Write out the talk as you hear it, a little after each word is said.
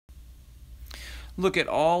look at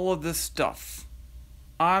all of this stuff,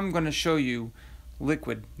 I'm going to show you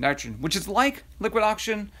liquid nitrogen, which is like liquid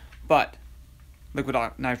oxygen, but liquid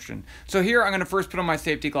nitrogen. So here I'm going to first put on my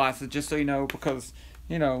safety glasses just so you know, because,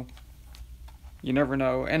 you know, you never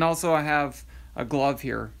know. And also I have a glove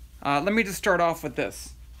here. Let me just start off with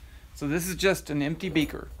this. So this is just an empty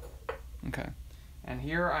beaker. Okay. And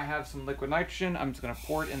here I have some liquid nitrogen. I'm just going to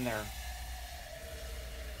pour it in there.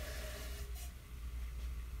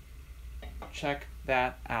 Check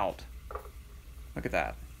that out. Look at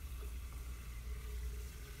that.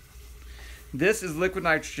 This is liquid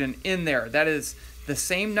nitrogen in there. That is the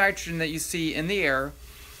same nitrogen that you see in the air,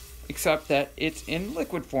 except that it's in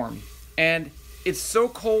liquid form. And it's so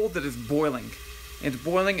cold that it's boiling. It's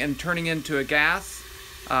boiling and turning into a gas.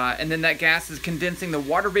 And then that gas is condensing the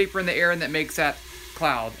water vapor in the air, and that makes that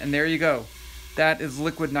cloud. And there you go. That is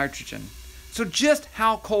liquid nitrogen. So just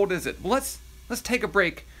how cold is it? Let's take a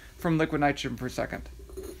break from liquid nitrogen for a second.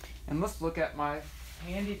 And let's look at my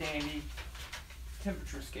handy dandy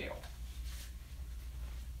temperature scale.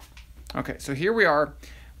 Okay, so here we are.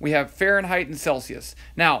 We have Fahrenheit and Celsius.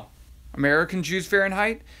 Now, Americans use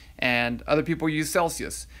Fahrenheit and other people use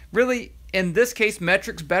Celsius. Really, in this case,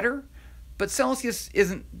 metric's better, but Celsius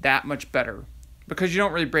isn't that much better because you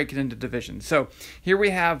don't really break it into divisions. So here we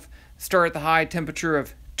have, start at the high temperature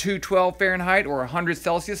of 212 Fahrenheit or 100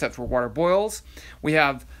 Celsius, that's where water boils. We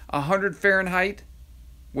have 100 Fahrenheit,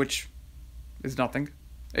 which is nothing,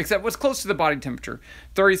 except what's close to the body temperature.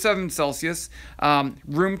 37 Celsius,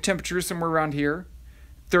 room temperature somewhere around here.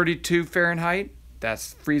 32 Fahrenheit,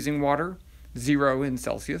 that's freezing water. 0 in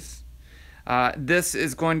Celsius. This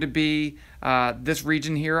is going to be, this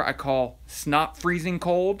region here I call snot freezing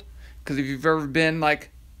cold, because if you've ever been like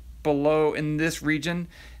below in this region,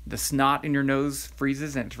 the snot in your nose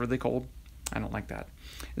freezes and it's really cold. I don't like that.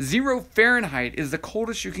 0 Fahrenheit is the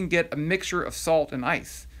coldest you can get a mixture of salt and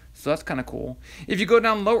ice. So that's kind of cool. If you go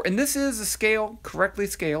down lower, and this is a scale, correctly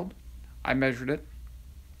scaled. I measured it.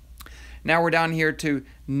 Now we're down here to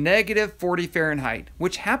negative 40 Fahrenheit,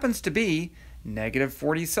 which happens to be negative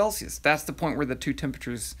 40 Celsius. That's the point where the two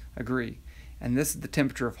temperatures agree. And this is the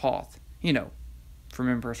temperature of Hoth, you know, from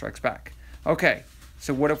Empire Strikes Back. Okay,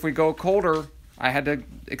 so what if we go colder? I had to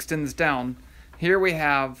extend this down. Here we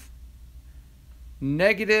have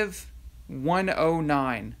negative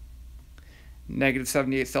 109. Negative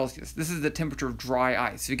 78 Celsius. This is the temperature of dry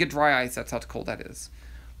ice. If you get dry ice, that's how cold that is.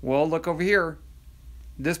 Well, look over here.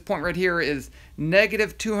 This point right here is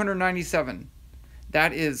negative 297.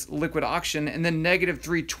 That is liquid oxygen. And then negative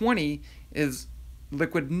 320 is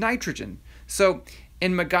liquid nitrogen. So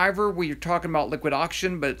in MacGyver, we're talking about liquid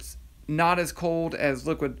oxygen, but it's not as cold as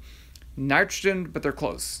liquid nitrogen, but they're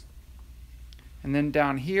close. And then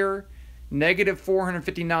down here, negative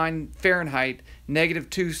 459 Fahrenheit, negative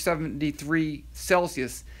 273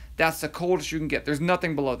 Celsius. That's the coldest you can get. There's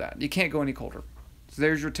nothing below that. You can't go any colder. So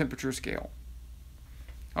there's your temperature scale.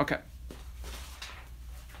 Okay.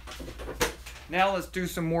 Now let's do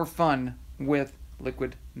some more fun with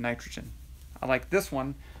liquid nitrogen. I like this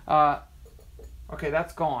one. Okay,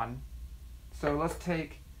 that's gone. So let's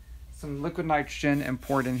take some liquid nitrogen and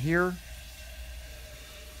pour it in here.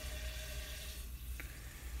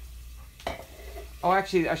 Oh,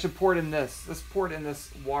 actually, I should pour it in this. Let's pour it in this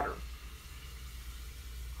water.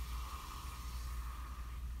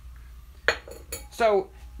 So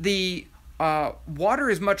the water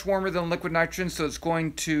is much warmer than liquid nitrogen, so it's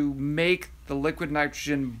going to make the liquid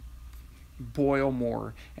nitrogen boil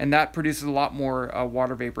more, and that produces a lot more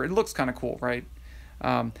water vapor. It looks kind of cool, right?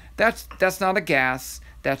 That's not a gas.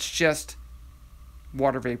 That's just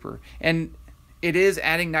water vapor, and it is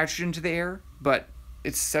adding nitrogen to the air, but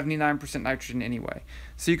it's 79% nitrogen anyway.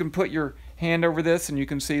 So you can put your hand over this and you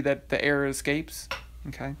can see that the air escapes.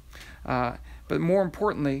 Okay, but more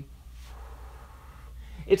importantly,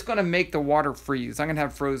 it's going to make the water freeze. I'm going to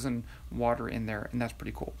have frozen water in there, and that's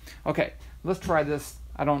pretty cool. Okay, let's try this.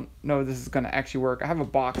 I don't know if this is going to actually work. I have a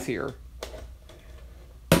box here,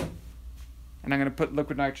 and I'm going to put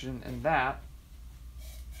liquid nitrogen in that.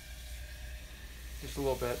 Just a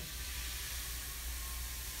little bit.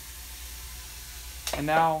 And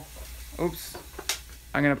now, oops,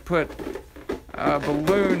 I'm going to put a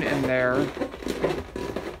balloon in there.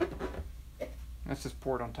 Let's just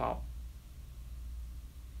pour it on top.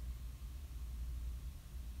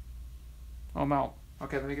 Oh, I'm out.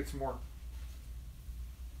 Okay, let me get some more.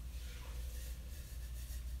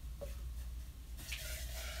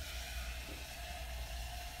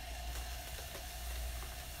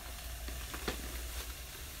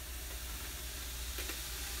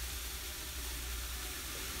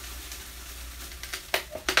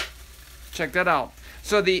 Check that out.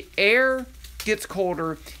 So the air gets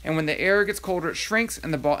colder, and when the air gets colder, it shrinks,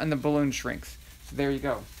 and the balloon shrinks. So there you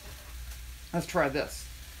go. Let's try this.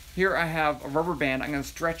 Here I have a rubber band. I'm going to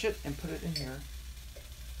stretch it and put it in here.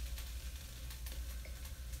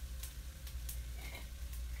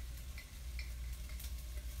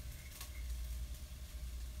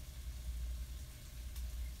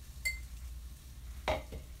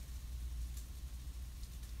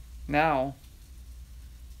 Now,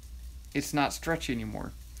 it's not stretchy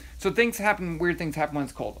anymore. So weird things happen when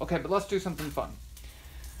it's cold. Okay, but let's do something fun.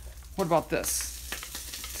 What about this?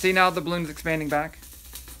 See, now the balloon's expanding back.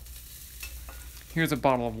 Here's a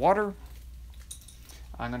bottle of water.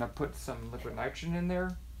 I'm gonna put some liquid nitrogen in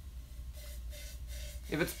there.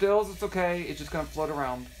 If it spills, it's okay. It's just gonna float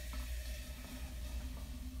around.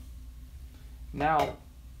 Now,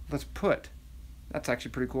 that's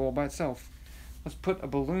actually pretty cool all by itself. Let's put a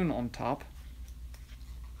balloon on top.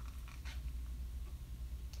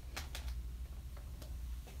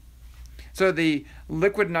 So the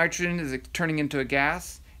liquid nitrogen is turning into a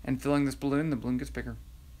gas and filling this balloon. The balloon gets bigger.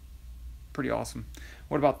 Pretty awesome.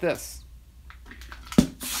 What about this?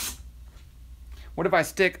 What if I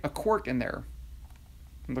stick a cork in there?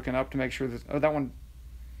 I'm looking up to make sure that... Oh, that one...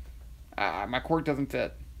 my cork doesn't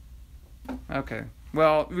fit. Okay.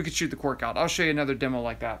 Well, we could shoot the cork out. I'll show you another demo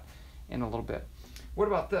like that in a little bit. What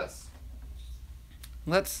about this?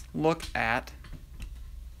 Let's look at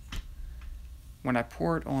when I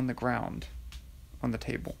pour it on the ground, on the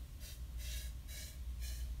table.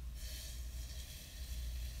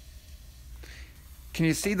 Can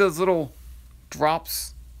you see those little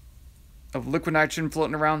drops of liquid nitrogen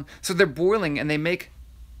floating around? So they're boiling and they make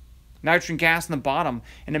nitrogen gas in the bottom,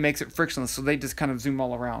 and it makes it frictionless, so they just kind of zoom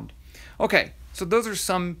all around. Okay, so those are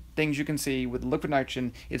some things you can see with liquid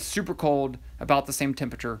nitrogen. It's super cold, about the same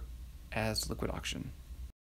temperature as liquid oxygen.